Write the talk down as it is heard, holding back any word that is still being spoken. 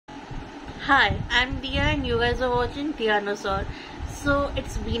Hi, I'm Dia and you guys are watching Tianosaur. So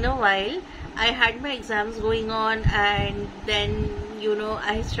it's been a while. I had my exams going on and then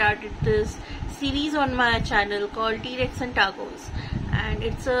I started this series on my channel called T-Rex and Tacos. And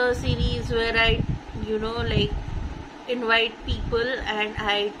it's a series where I like invite people and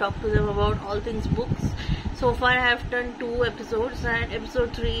I talk to them about all things books. So far I have done 2 episodes and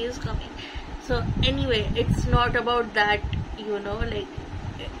episode 3 is coming. So anyway, it's not about that, like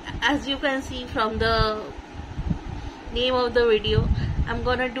as you can see from the name of the video, I'm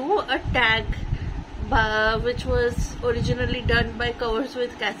gonna do a tag which was originally done by Covers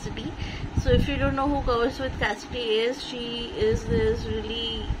with Cassidy. So if you don't know who Covers with Cassidy is, she is this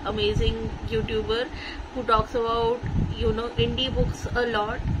really amazing YouTuber who talks about indie books a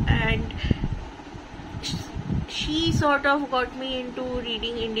lot, and she sort of got me into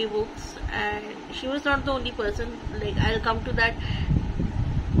reading indie books. And she was not the only person, like I'll come to that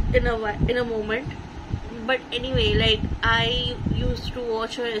in a moment. But anyway, like I used to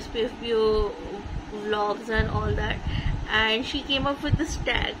watch her SPFBO vlogs and all that, and she came up with this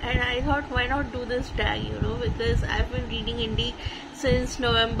tag and I thought, why not do this tag, because I've been reading indie since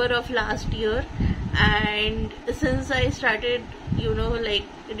November of last year, and since I started like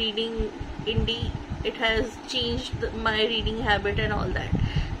reading indie, it has changed my reading habit and all that.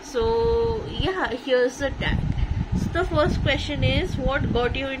 So yeah, here's the tag. So the first question is, what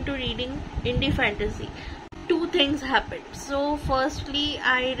got you into reading indie fantasy? 2 things happened. So firstly,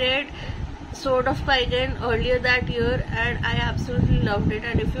 I read Sword of Kaigen earlier that year and I absolutely loved it.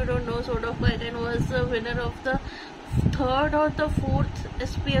 And if you don't know, Sword of Kaigen was the winner of the 3rd or the 4th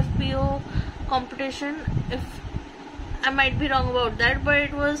SPFBO competition. If I might be wrong about that, but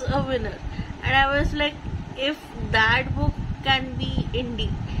it was a winner. And I was like, if that book can be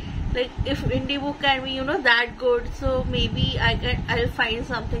indie, like if indie book can be that good, so maybe I'll find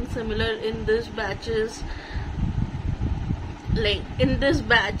something similar in this batch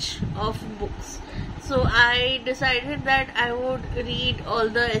of books. So I decided that I would read all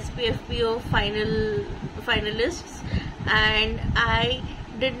the SPFBO finalists, and I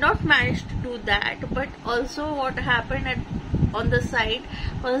did not manage to do that. But also what happened on the side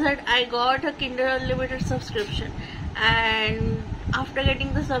was that I got a Kindle Unlimited subscription, and after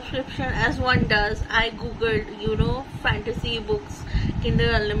getting the subscription, as one does, I googled fantasy books,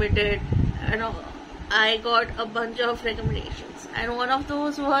 Kindle Unlimited, and I got a bunch of recommendations, and one of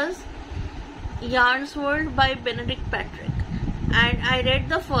those was Yarn's World by Benedict Patrick. And I read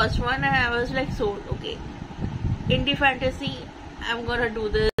the first one and I was like, sold. Okay, indie fantasy, I'm gonna do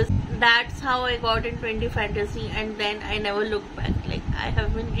this. That's how I got into indie fantasy, and then I never looked back. Like I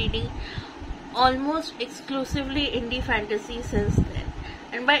have been reading almost exclusively indie fantasy since then.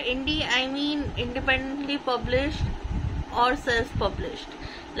 And by indie I mean independently published or self-published,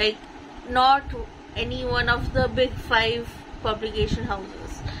 like not any one of the big 5 publication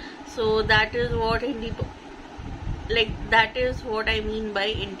houses. So that is what that is what I mean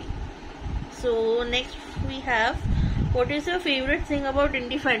by indie. So next we have, what is your favorite thing about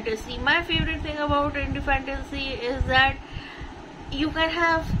indie fantasy? My favorite thing about indie fantasy is that you can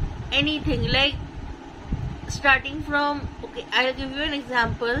have anything, like starting from, okay, I'll give you an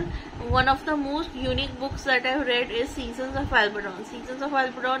example. One of the most unique books that I've read is Seasons of Alpharon. Seasons of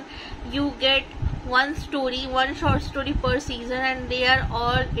Alpharon, you get one short story per season, and they are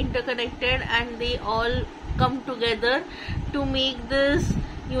all interconnected and they all come together to make this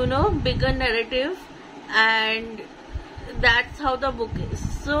bigger narrative, and that's how the book is.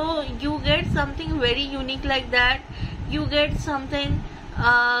 So you get something very unique like that. You get something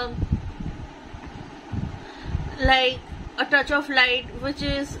like A Touch of Light, which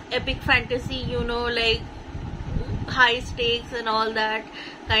is epic fantasy, like high stakes and all that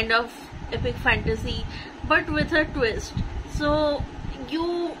kind of epic fantasy, but with a twist. So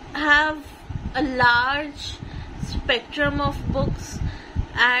you have a large spectrum of books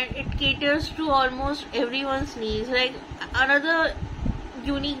and it caters to almost everyone's needs. Like another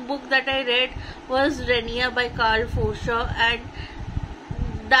unique book that I read was Renia by Carl Forshaw, and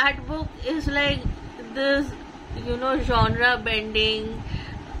that book is like this genre bending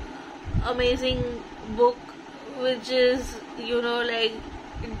amazing book, which is like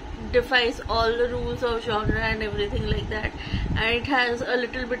defies all the rules of genre and everything like that. And it has a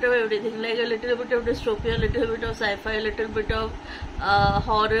little bit of everything, like a little bit of dystopia, a little bit of sci-fi, a little bit of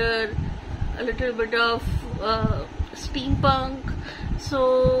horror, a little bit of steampunk.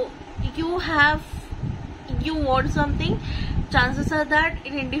 So you want something, chances are that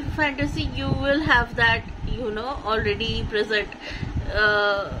in indie fantasy you will have that already present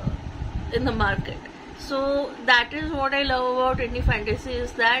in the market. So that is what I love about indie fantasy,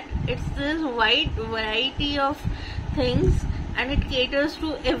 is that it's this wide variety of things and it caters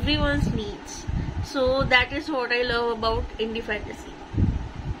to everyone's needs. So that is what I love about indie fantasy.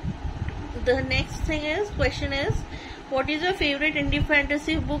 The next question is, what is your favorite indie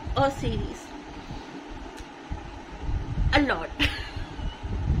fantasy book or series? A lot.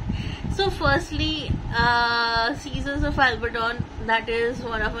 So firstly, Seasons of Albaton, that is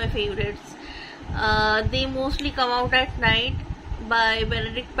one of my favorites. They mostly come out at night by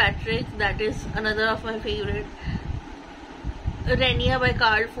Benedict Patrick, that is another of my favorite. Renia by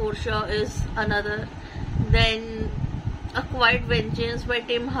Carl Forshaw is another. Then A Quiet Vengeance by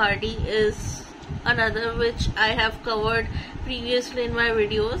Tim Hardy is another, which I have covered previously in my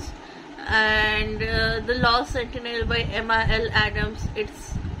videos. And The Lost Sentinel by Emma L. Adams,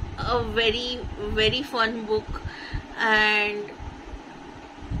 it's a very, very fun book. And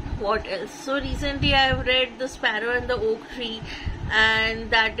what else? So recently I have read The Sparrow and the Oak Tree,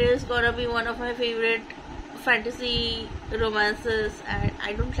 and that is gonna be one of my favorite fantasy romances. And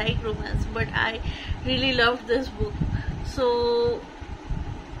I don't like romance, but I really loved this book. So,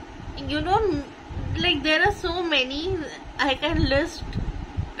 you know, like there are so many, I can list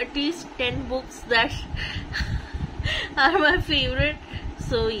at least 10 books that are my favorite.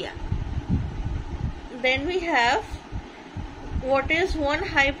 So yeah. Then we have, what is one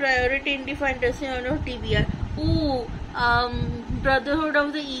high priority indie fantasy on your TBR? Brotherhood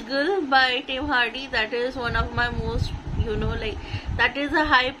of the Eagle by Tim Hardy. That is one of my most, that is a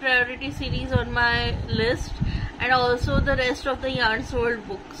high priority series on my list. And also the rest of the Yarns World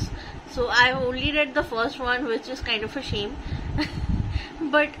books. So I've only read the first one, which is kind of a shame.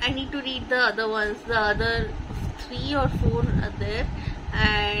 But I need to read the other ones. The other 3 or 4 are there.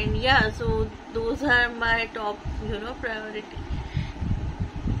 And yeah, so those are my top, priority.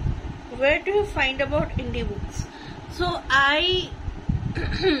 Where do you find about indie books? So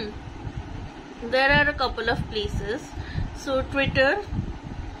there are a couple of places. So Twitter,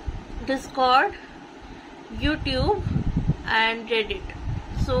 Discord, YouTube and Reddit.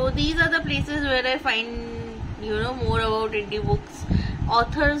 So these are the places where I find, more about indie books.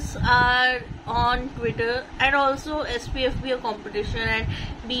 Authors are on Twitter, and also SPFBA competition and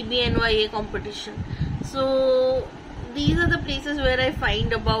BBNYA competition. So these are the places where I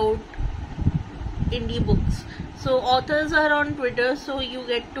find about indie books. So authors are on Twitter, so you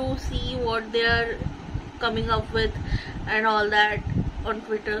get to see what they are coming up with and all that on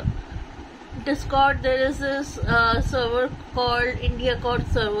Twitter. Discord, there is this server called India Code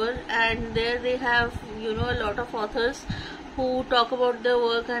server, and there they have a lot of authors who talk about their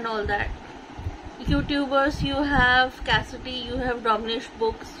work and all that. YouTubers, you have Cassidy, you have Dominish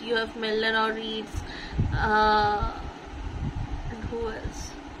Books, you have Melnor Reads, and who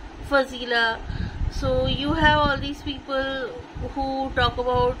else? Fazila. So you have all these people who talk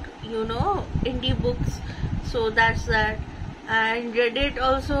about indie books. So that's that. And Reddit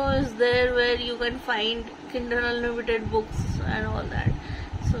also is there, where you can find Kindle Unlimited books and all that.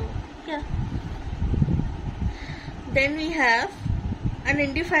 So yeah. Then we have an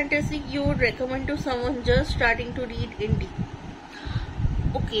indie fantasy you would recommend to someone just starting to read indie.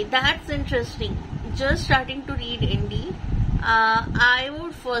 Okay, that's interesting. Just starting to read indie, I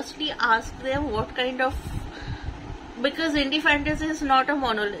would firstly ask them what kind of, because indie fantasy is not a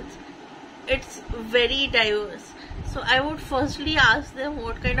monolith, it's very diverse. So I would firstly ask them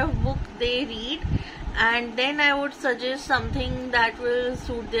what kind of book they read, and then I would suggest something that will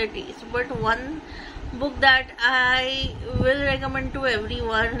suit their taste. But one book that I will recommend to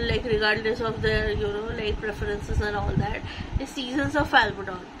everyone, like regardless of their preferences and all that, is Seasons of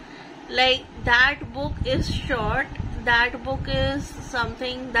Albaton. Like, that book is short. That book is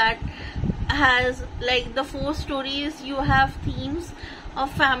something that has, like, the 4 stories, you have themes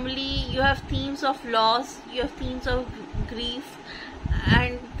of family, you have themes of loss, you have themes of grief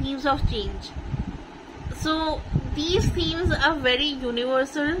and themes of change. So these themes are very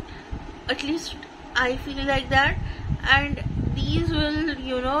universal, at least I feel like that, and these will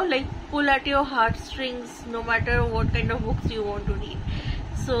pull at your heartstrings no matter what kind of books you want to read.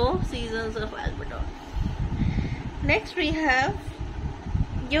 So Seasons of Albaton. Next we have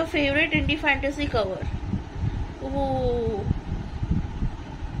your favorite indie fantasy cover. Ooh.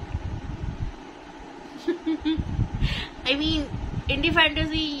 I mean, indie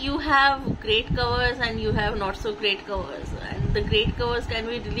fantasy, you have great covers and you have not so great covers, and the great covers can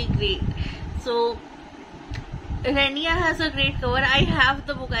be really great. So Renia has a great cover. I have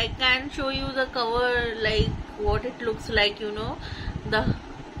the book. I can show you the cover, like what it looks like, the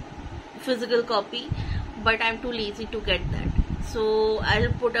physical copy, but I'm too lazy to get that. So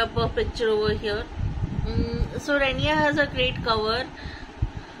I'll put up a picture over here. So Renia has a great cover.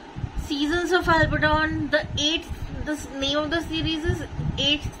 Seasons of Albaton, the name of the series is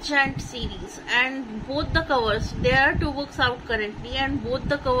 8th Chant series, and both the covers, there are 2 books out currently, and both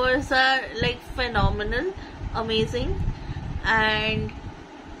the covers are like phenomenal, amazing. And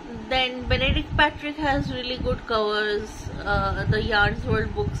then Benedict Patrick has really good covers. The Yarns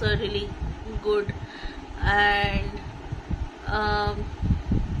World books are really good, and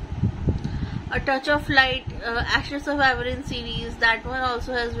A Touch of Light, Ashes of Averin series, that one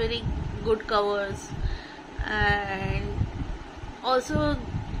also has very good covers. And also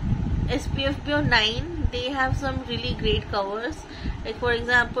SPFBO 9, they have some really great covers. Like for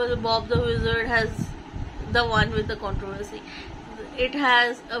example, Bob the Wizard has the one with the controversy. It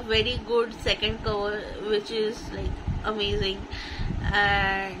has a very good second cover, which is like amazing.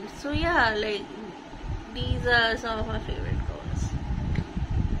 And so yeah, like these are some of my favorite covers.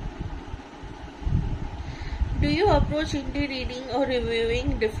 Do you approach indie reading or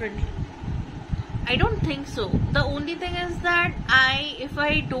reviewing differently? I don't think so. The only thing is that if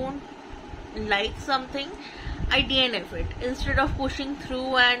I don't like something, I DNF it instead of pushing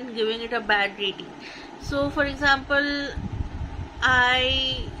through and giving it a bad rating. So for example,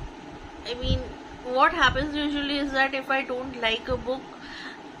 I mean, what happens usually is that if I don't like a book,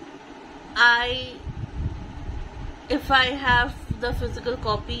 if I have the physical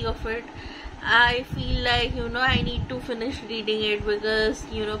copy of it, I feel like, I need to finish reading it because,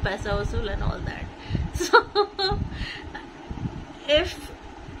 paisa vasool and all that. So, if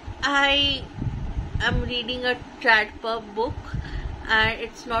I am reading a trad pub book and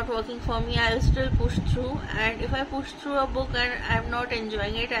it's not working for me, I'll still push through. And if I push through a book and I'm not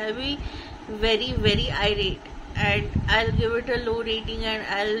enjoying it, I'll be very, very irate. And I'll give it a low rating and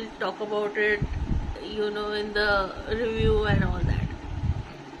I'll talk about it, in the review and all that.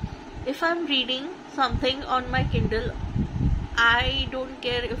 If I'm reading something on my Kindle, I don't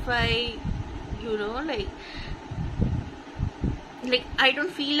care if I, like I don't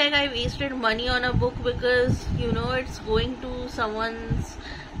feel like I wasted money on a book because, it's going to someone's,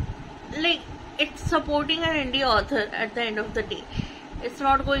 like, it's supporting an indie author at the end of the day. It's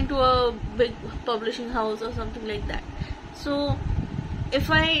not going to a big publishing house or something like that. So,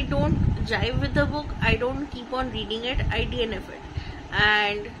 if I don't jive with the book, I don't keep on reading it, I DNF it.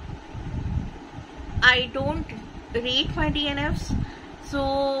 And I don't rate my DNFs.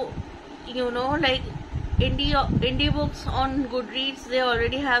 So, like indie books on Goodreads, they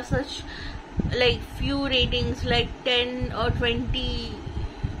already have such like few ratings, like 10 or 20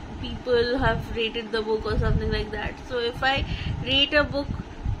 people have rated the book or something like that. So if I rate a book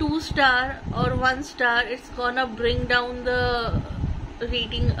 2-star or 1-star, it's gonna bring down the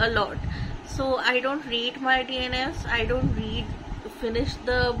rating a lot. So I don't rate my DNFs, I don't finish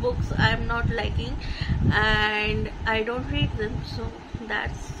the books I'm not liking, and I don't rate them. So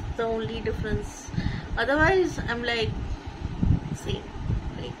that's the only difference. Otherwise I'm like same,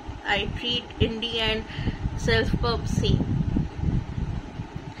 like I treat indie and self-pub same.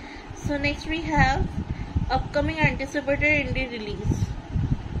 So next we have upcoming anticipated indie release.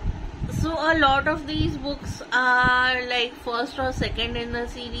 So a lot of these books are like first or second in the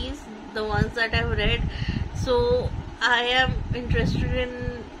series, the ones that I've read. So I am interested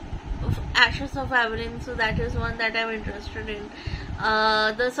in Ashes of Averin, so that is one that I'm interested in.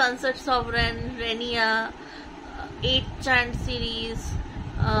 The Sunset Sovereign, Renia, 8th Chant series,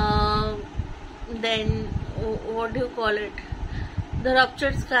 then what do you call it? The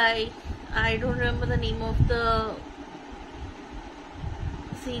Ruptured Sky. I don't remember the name of the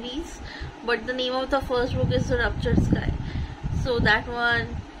series, but the name of the first book is The Ruptured Sky. So that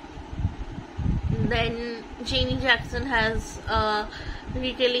one. Then Janie Jackson has a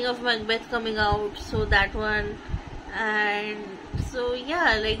retelling of Macbeth coming out, so that one. And so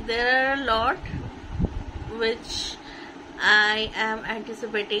yeah, like there are a lot which I am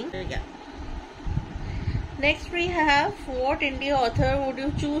anticipating. Yeah. Next we have, what indie author would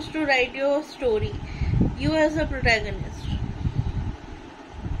you choose to write your story? You as a protagonist.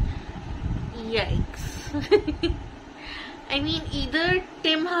 Yikes. I mean, either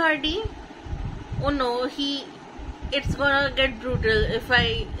Tim Hardy. Oh no, it's gonna get brutal if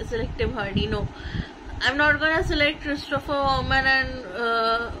I select Tim Hardy. No, I'm not gonna select Christopher Worman and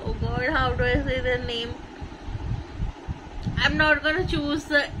oh god, how do I say their name? I'm not gonna choose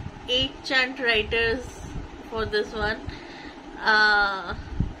the 8th Chant writers for this one. I'm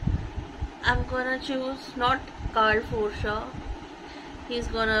gonna choose not Carl Forshaw. He's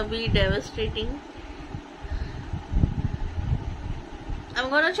gonna be devastating. I'm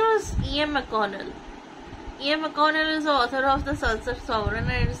gonna choose E.M. McConnell. E.M. McConnell is the author of The Sunset Sovereign,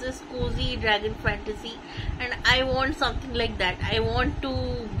 and it's this cozy dragon fantasy, and I want something like that. I want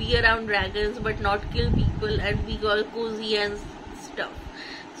to be around dragons but not kill people and be all cozy and stuff.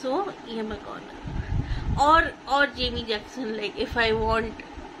 So E.M. McConnell or Jamie Jackson, like if I want,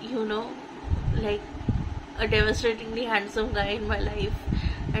 like a devastatingly handsome guy in my life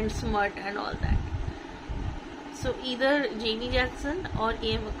and smart and all that. So either Jamie Jackson or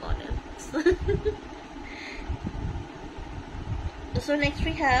E.M. McConnell. So next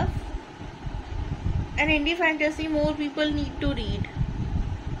we have an indie fantasy more people need to read.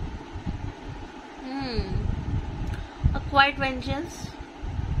 A Quiet Vengeance.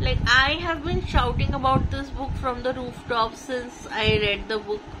 Like, I have been shouting about this book from the rooftops since I read the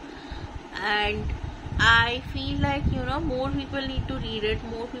book, and I feel like more people need to read it,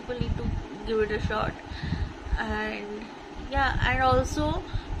 more people need to give it a shot. And yeah, and also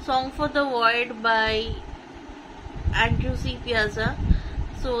Song for the Void by Andrew C. Piazza.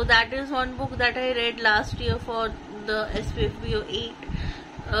 So that is one book that I read last year for the SPFBO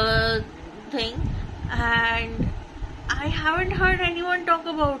 8 thing, and I haven't heard anyone talk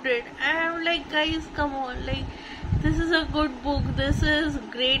about it. And I'm like, guys, come on, like, this is a good book, this is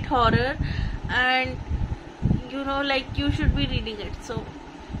great horror, and like, you should be reading it. So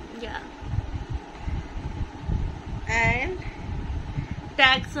yeah. And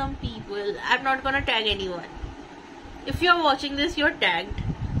tag some people. I'm not gonna tag anyone. If you're watching this, you're tagged.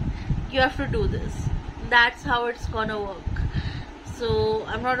 You have to do this. That's how it's gonna work. So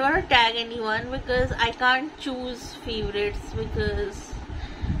I'm not gonna tag anyone because I can't choose favorites, because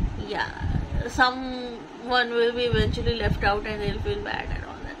yeah, someone will be eventually left out and they'll feel bad and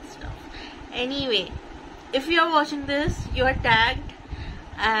all that stuff. Anyway, if you're watching this, you're tagged,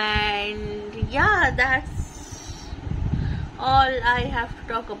 and yeah, that's all I have to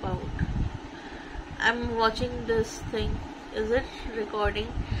talk about. I'm watching this thing. Is it recording?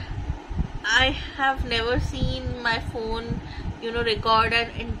 I have never seen my phone, record an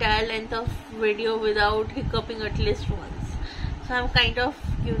entire length of video without hiccuping at least once. So I'm kind of,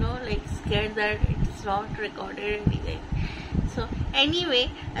 like scared that it's not recorded anything. So anyway,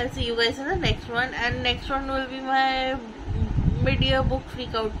 I'll see you guys in the next one, and next one will be my mid-year book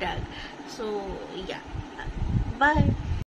freak out tag. So yeah, bye.